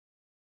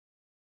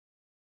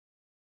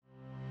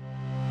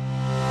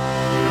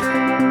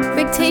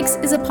Quick Takes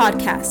is a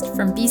podcast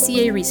from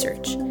BCA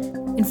Research,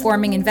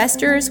 informing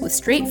investors with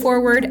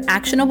straightforward,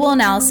 actionable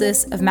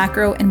analysis of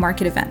macro and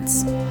market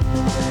events.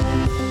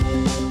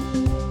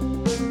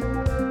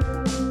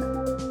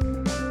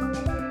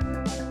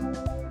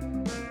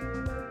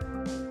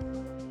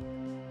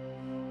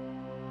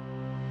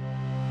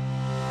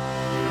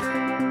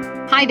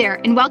 Hi there,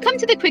 and welcome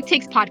to the Quick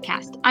Takes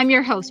podcast. I'm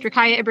your host,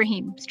 Roukaya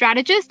Ibrahim,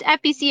 strategist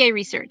at BCA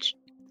Research.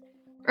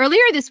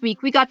 Earlier this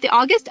week, we got the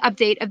August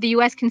update of the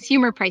U.S.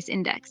 Consumer Price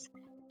Index.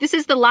 This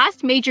is the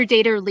last major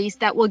data release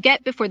that we'll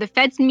get before the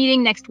Fed's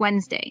meeting next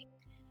Wednesday.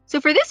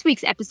 So for this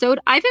week's episode,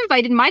 I've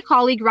invited my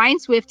colleague Ryan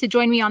Swift to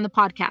join me on the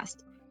podcast.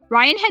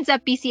 Ryan heads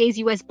up BCA's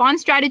U.S. Bond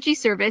Strategy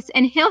Service,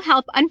 and he'll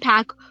help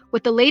unpack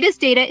what the latest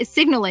data is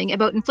signaling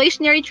about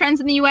inflationary trends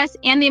in the U.S.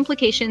 and the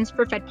implications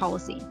for Fed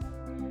policy.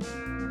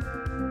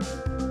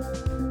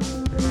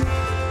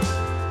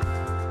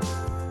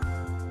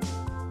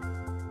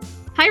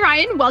 Hi,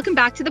 Ryan. Welcome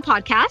back to the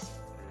podcast.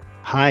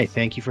 Hi,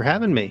 thank you for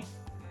having me.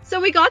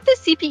 So we got the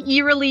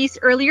CPI release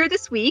earlier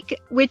this week,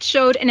 which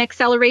showed an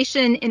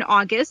acceleration in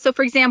August. So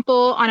for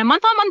example, on a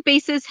month-on-month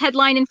basis,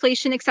 headline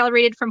inflation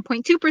accelerated from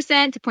 0.2% to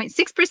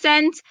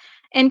 0.6%,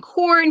 and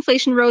core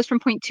inflation rose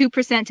from 0.2%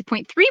 to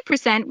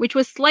 0.3%, which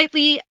was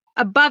slightly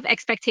above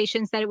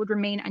expectations that it would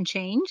remain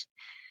unchanged.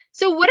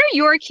 So what are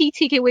your key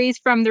takeaways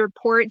from the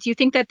report? Do you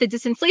think that the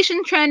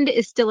disinflation trend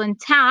is still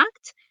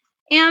intact?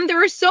 And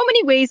there are so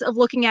many ways of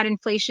looking at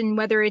inflation,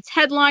 whether it's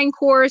headline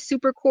core,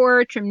 super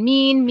core, trim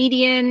mean,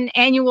 median,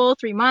 annual,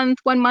 3-month,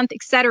 1 month,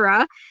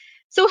 etc.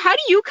 So how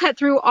do you cut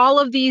through all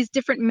of these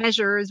different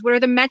measures? What are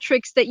the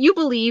metrics that you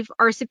believe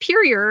are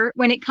superior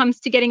when it comes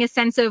to getting a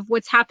sense of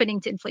what's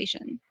happening to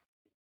inflation?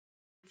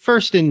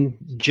 First, in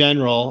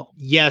general,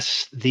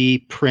 yes, the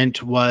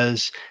print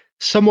was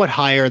somewhat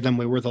higher than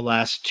we were the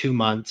last 2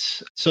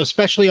 months. So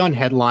especially on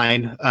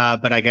headline,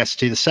 but I guess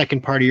to the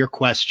second part of your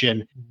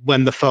question,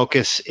 when the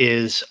focus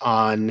is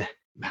on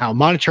how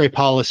monetary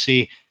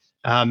policy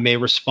may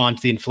respond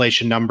to the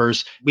inflation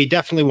numbers, we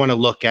definitely want to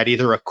look at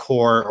either a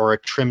core or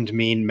a trimmed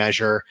mean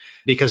measure,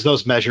 because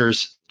those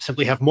measures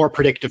simply have more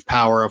predictive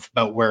power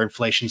about where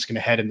inflation is going to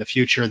head in the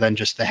future than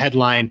just the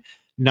headline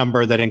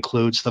number that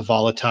includes the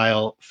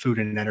volatile food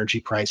and energy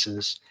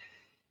prices.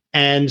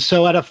 And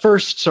so at a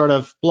first sort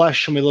of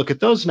blush, when we look at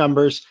those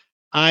numbers,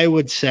 I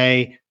would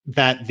say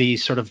that the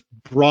sort of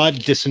broad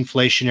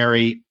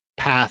disinflationary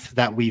path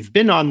that we've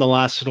been on the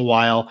last little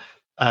while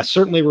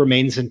certainly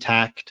remains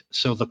intact.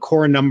 So the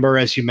core number,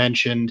 as you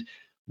mentioned,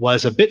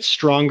 was a bit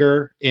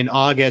stronger in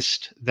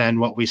August than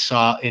what we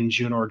saw in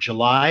June or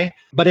July,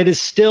 but it is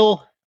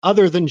still,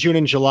 other than June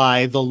and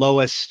July, the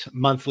lowest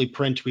monthly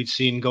print we've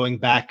seen going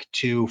back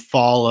to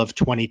fall of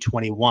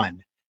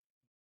 2021.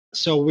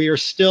 So we are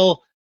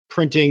still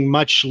printing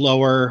much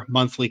lower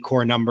monthly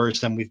core numbers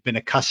than we've been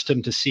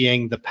accustomed to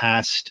seeing the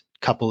past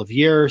couple of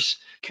years,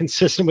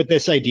 consistent with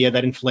this idea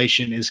that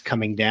inflation is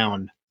coming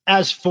down.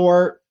 As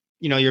for,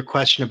 your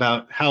question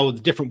about how the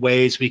different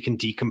ways we can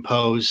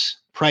decompose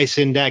price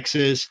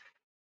indexes,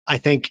 I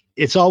think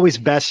it's always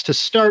best to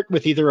start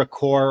with either a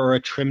core or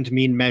a trimmed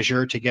mean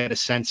measure to get a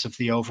sense of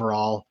the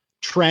overall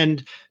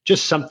trend,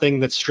 just something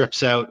that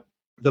strips out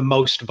the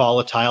most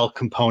volatile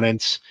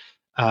components,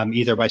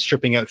 either by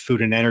stripping out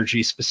food and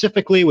energy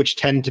specifically, which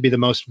tend to be the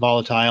most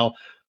volatile,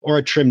 or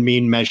a trim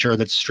mean measure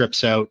that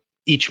strips out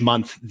each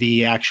month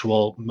the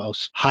actual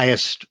most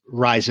highest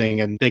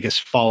rising and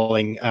biggest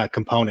falling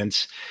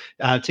components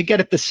to get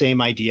at the same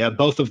idea.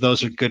 Both of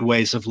those are good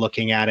ways of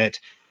looking at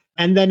it.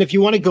 And then if you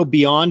want to go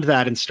beyond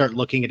that and start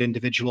looking at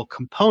individual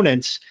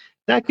components,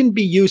 that can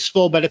be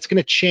useful, but it's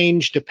going to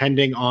change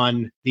depending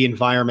on the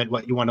environment,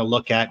 what you want to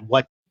look at,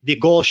 what the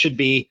goal should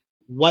be,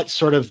 what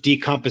sort of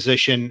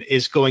decomposition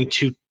is going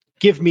to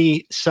give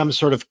me some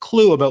sort of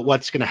clue about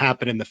what's going to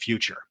happen in the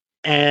future.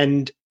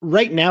 And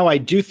right now, I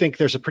do think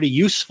there's a pretty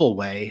useful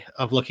way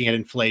of looking at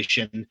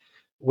inflation,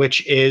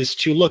 which is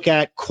to look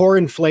at core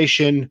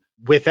inflation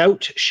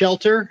without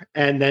shelter,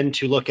 and then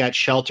to look at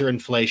shelter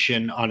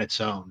inflation on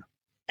its own.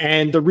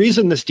 And the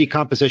reason this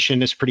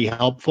decomposition is pretty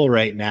helpful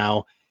right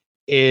now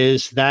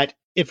is that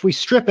if we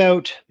strip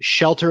out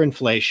shelter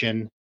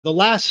inflation, the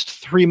last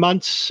 3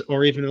 months,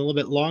 or even a little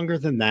bit longer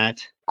than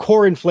that,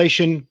 core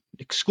inflation,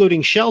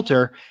 excluding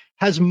shelter,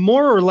 has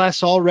more or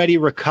less already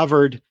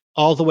recovered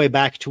all the way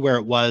back to where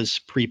it was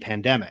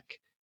pre-pandemic.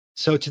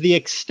 So to the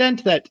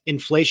extent that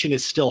inflation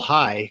is still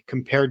high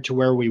compared to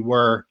where we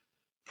were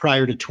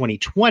prior to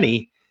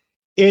 2020,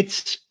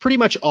 it's pretty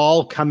much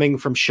all coming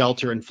from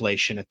shelter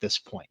inflation at this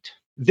point.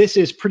 This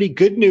is pretty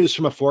good news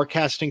from a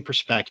forecasting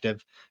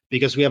perspective,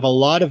 because we have a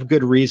lot of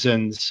good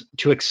reasons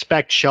to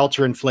expect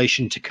shelter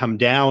inflation to come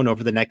down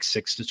over the next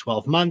 6 to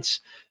 12 months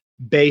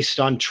based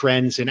on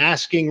trends in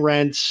asking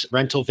rents,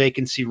 rental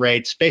vacancy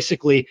rates,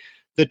 basically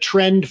the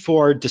trend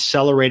for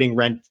decelerating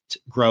rent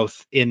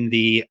growth in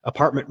the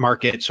apartment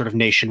market sort of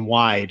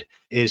nationwide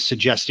is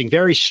suggesting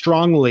very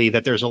strongly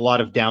that there's a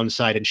lot of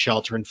downside in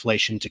shelter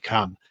inflation to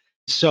come.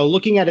 So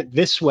looking at it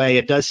this way,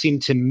 it does seem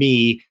to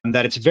me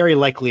that it's very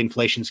likely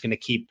inflation is going to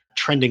keep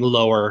trending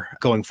lower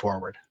going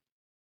forward.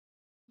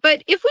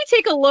 But if we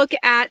take a look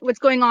at what's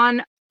going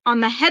on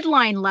the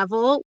headline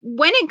level,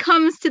 when it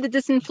comes to the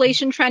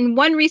disinflation trend,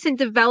 one recent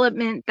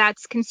development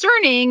that's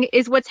concerning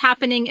is what's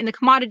happening in the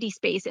commodity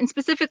space, and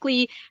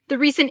specifically the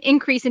recent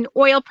increase in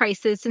oil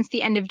prices since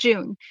the end of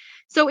June.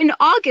 So in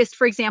August,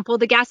 for example,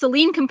 the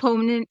gasoline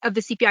component of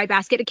the CPI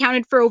basket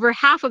accounted for over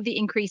half of the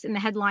increase in the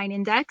headline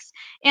index.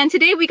 And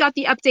today we got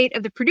the update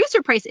of the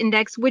producer price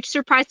index, which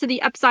surprised to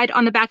the upside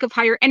on the back of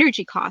higher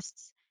energy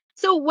costs.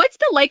 So what's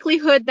the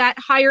likelihood that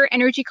higher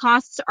energy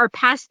costs are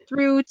passed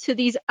through to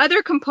these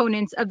other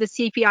components of the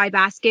CPI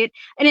basket?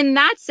 And in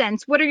that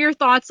sense, what are your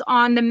thoughts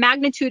on the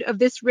magnitude of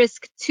this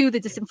risk to the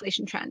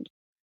disinflation trend?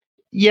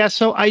 Yeah,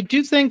 so I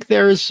do think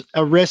there's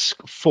a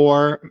risk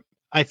for,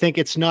 I think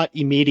it's not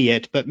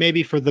immediate, but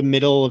maybe for the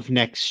middle of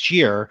next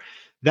year,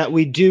 that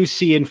we do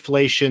see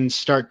inflation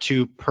start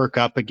to perk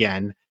up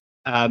again.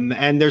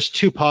 And there's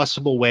two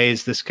possible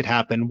ways this could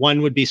happen.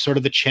 One would be sort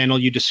of the channel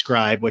you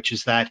describe, which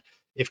is that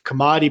if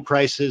commodity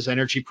prices,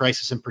 energy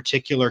prices in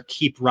particular,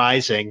 keep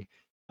rising,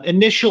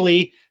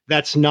 initially,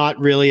 that's not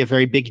really a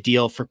very big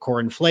deal for core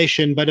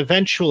inflation, but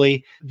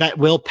eventually that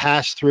will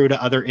pass through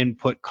to other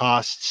input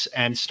costs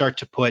and start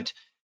to put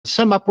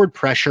some upward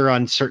pressure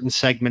on certain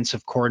segments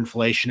of core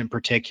inflation in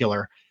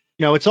particular.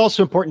 It's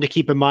also important to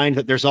keep in mind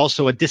that there's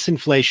also a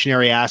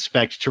disinflationary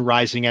aspect to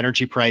rising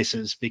energy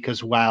prices,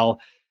 because while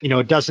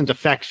it doesn't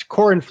affect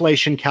core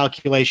inflation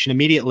calculation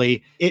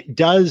immediately, it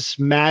does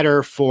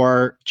matter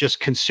for just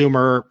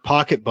consumer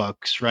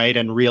pocketbooks, right,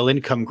 and real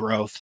income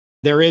growth.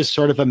 There is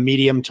sort of a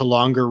medium to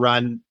longer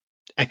run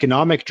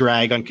economic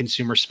drag on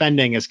consumer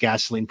spending as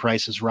gasoline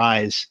prices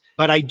rise.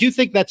 But I do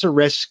think that's a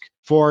risk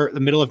for the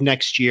middle of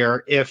next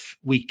year if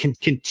we can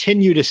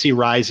continue to see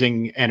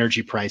rising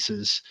energy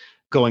prices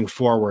going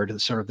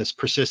forward, sort of this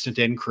persistent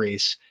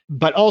increase.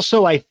 But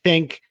also, I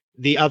think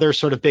the other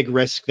sort of big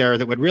risk there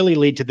that would really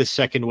lead to the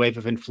second wave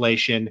of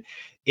inflation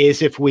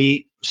is if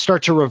we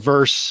start to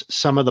reverse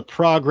some of the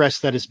progress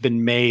that has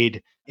been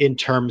made in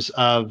terms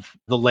of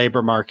the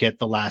labor market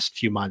the last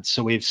few months.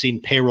 So we've seen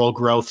payroll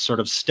growth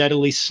sort of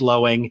steadily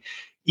slowing,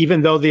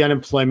 even though the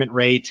unemployment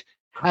rate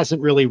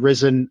hasn't really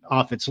risen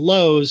off its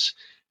lows,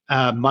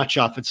 much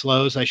off its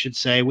lows, I should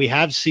say. We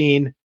have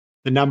seen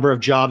the number of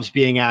jobs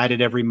being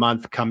added every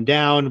month come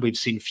down. We've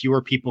seen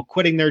fewer people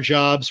quitting their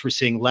jobs. We're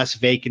seeing less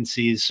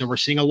vacancies. So we're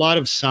seeing a lot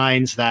of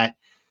signs that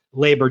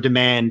labor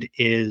demand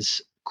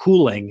is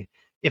cooling.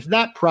 If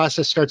that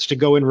process starts to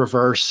go in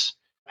reverse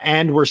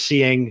and we're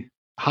seeing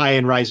high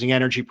and rising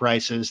energy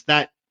prices,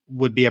 that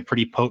would be a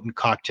pretty potent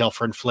cocktail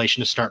for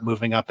inflation to start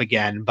moving up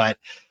again. But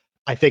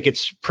I think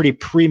it's pretty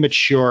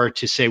premature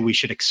to say we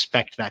should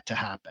expect that to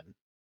happen.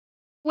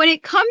 When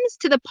it comes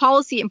to the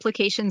policy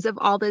implications of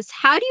all this,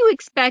 how do you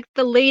expect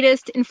the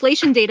latest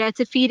inflation data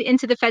to feed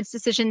into the Fed's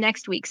decision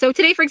next week? So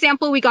today, for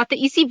example, we got the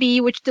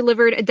ECB, which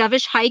delivered a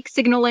dovish hike,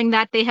 signaling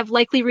that they have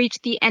likely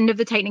reached the end of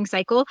the tightening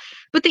cycle.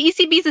 But the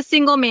ECB is a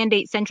single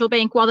mandate central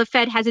bank, while the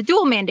Fed has a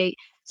dual mandate.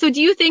 So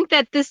do you think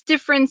that this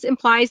difference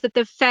implies that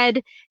the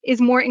Fed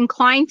is more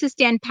inclined to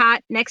stand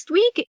pat next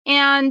week?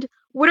 And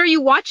what are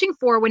you watching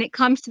for when it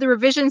comes to the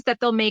revisions that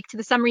they'll make to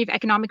the summary of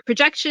economic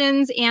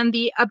projections and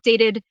the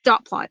updated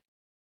dot plot?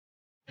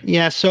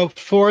 Yeah, so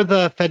for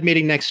the Fed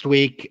meeting next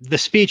week, the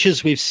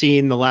speeches we've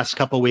seen the last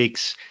couple of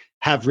weeks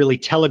have really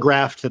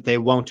telegraphed that they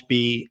won't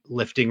be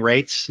lifting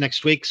rates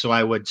next week. So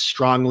I would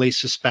strongly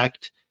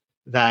suspect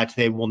that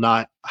they will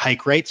not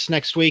hike rates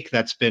next week.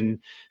 That's been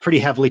pretty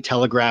heavily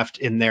telegraphed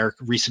in their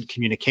recent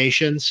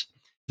communications.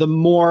 The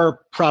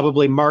more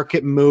probably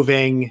market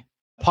moving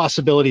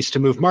possibilities to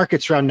move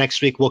markets around next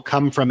week will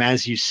come from,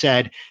 as you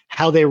said,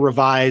 how they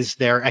revise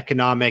their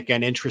economic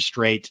and interest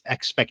rate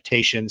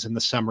expectations in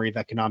the summary of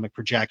economic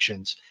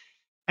projections.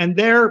 And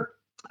there,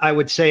 I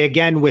would say,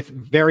 again, with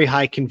very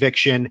high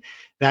conviction,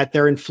 that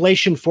their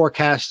inflation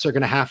forecasts are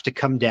going to have to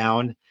come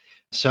down.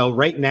 So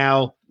right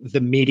now,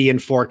 the median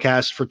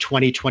forecast for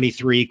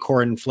 2023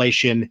 core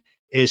inflation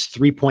is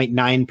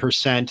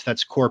 3.9%.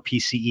 That's core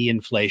PCE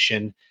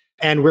inflation.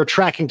 And we're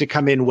tracking to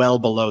come in well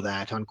below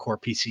that on core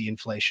PCE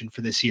inflation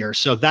for this year.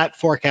 So that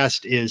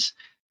forecast is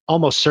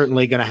almost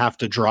certainly going to have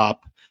to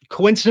drop.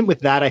 Coincident with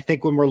that, I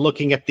think when we're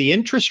looking at the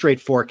interest rate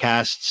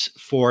forecasts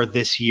for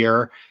this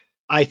year,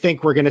 I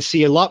think we're going to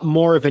see a lot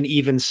more of an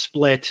even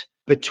split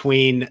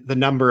between the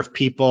number of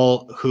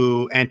people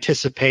who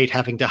anticipate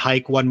having to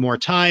hike one more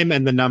time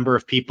and the number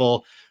of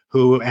people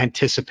who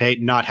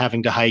anticipate not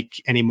having to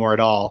hike anymore at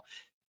all.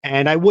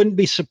 And I wouldn't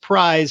be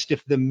surprised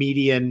if the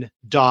median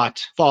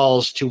dot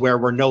falls to where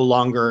we're no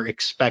longer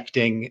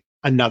expecting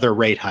another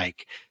rate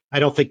hike. I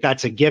don't think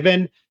that's a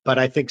given, but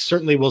I think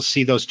certainly we'll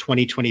see those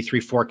 2023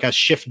 forecasts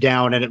shift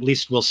down, and at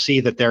least we'll see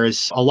that there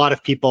is a lot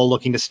of people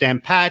looking to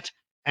stand pat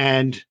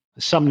and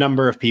some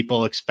number of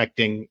people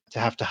expecting to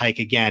have to hike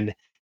again.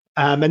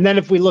 And then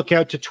if we look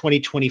out to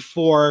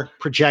 2024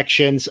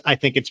 projections, I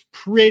think it's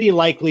pretty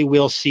likely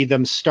we'll see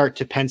them start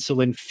to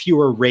pencil in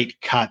fewer rate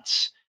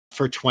cuts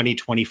for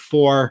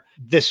 2024.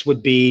 This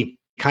would be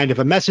kind of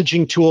a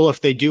messaging tool. If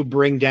they do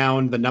bring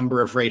down the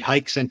number of rate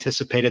hikes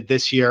anticipated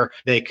this year,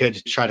 they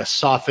could try to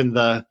soften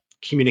the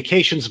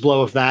communications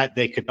blow of that,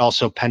 they could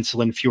also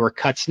pencil in fewer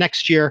cuts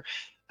next year.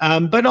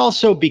 But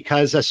also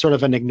because as sort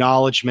of an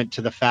acknowledgement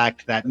to the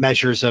fact that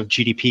measures of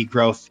GDP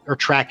growth are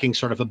tracking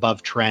sort of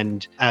above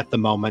trend at the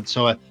moment.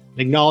 So an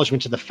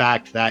acknowledgement to the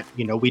fact that,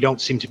 we don't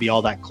seem to be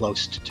all that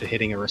close to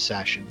hitting a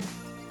recession.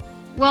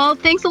 Well,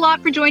 thanks a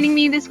lot for joining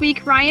me this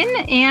week, Ryan,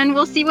 and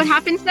we'll see what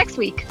happens next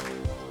week.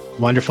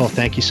 Wonderful.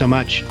 Thank you so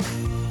much.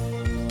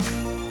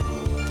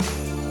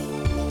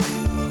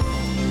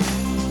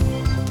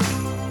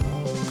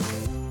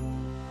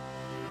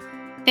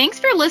 Thanks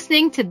for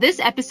listening to this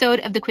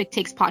episode of the Quick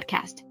Takes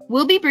podcast.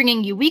 We'll be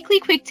bringing you weekly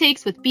quick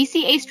takes with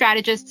BCA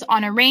strategists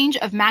on a range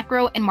of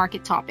macro and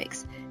market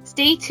topics.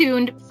 Stay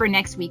tuned for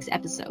next week's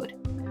episode.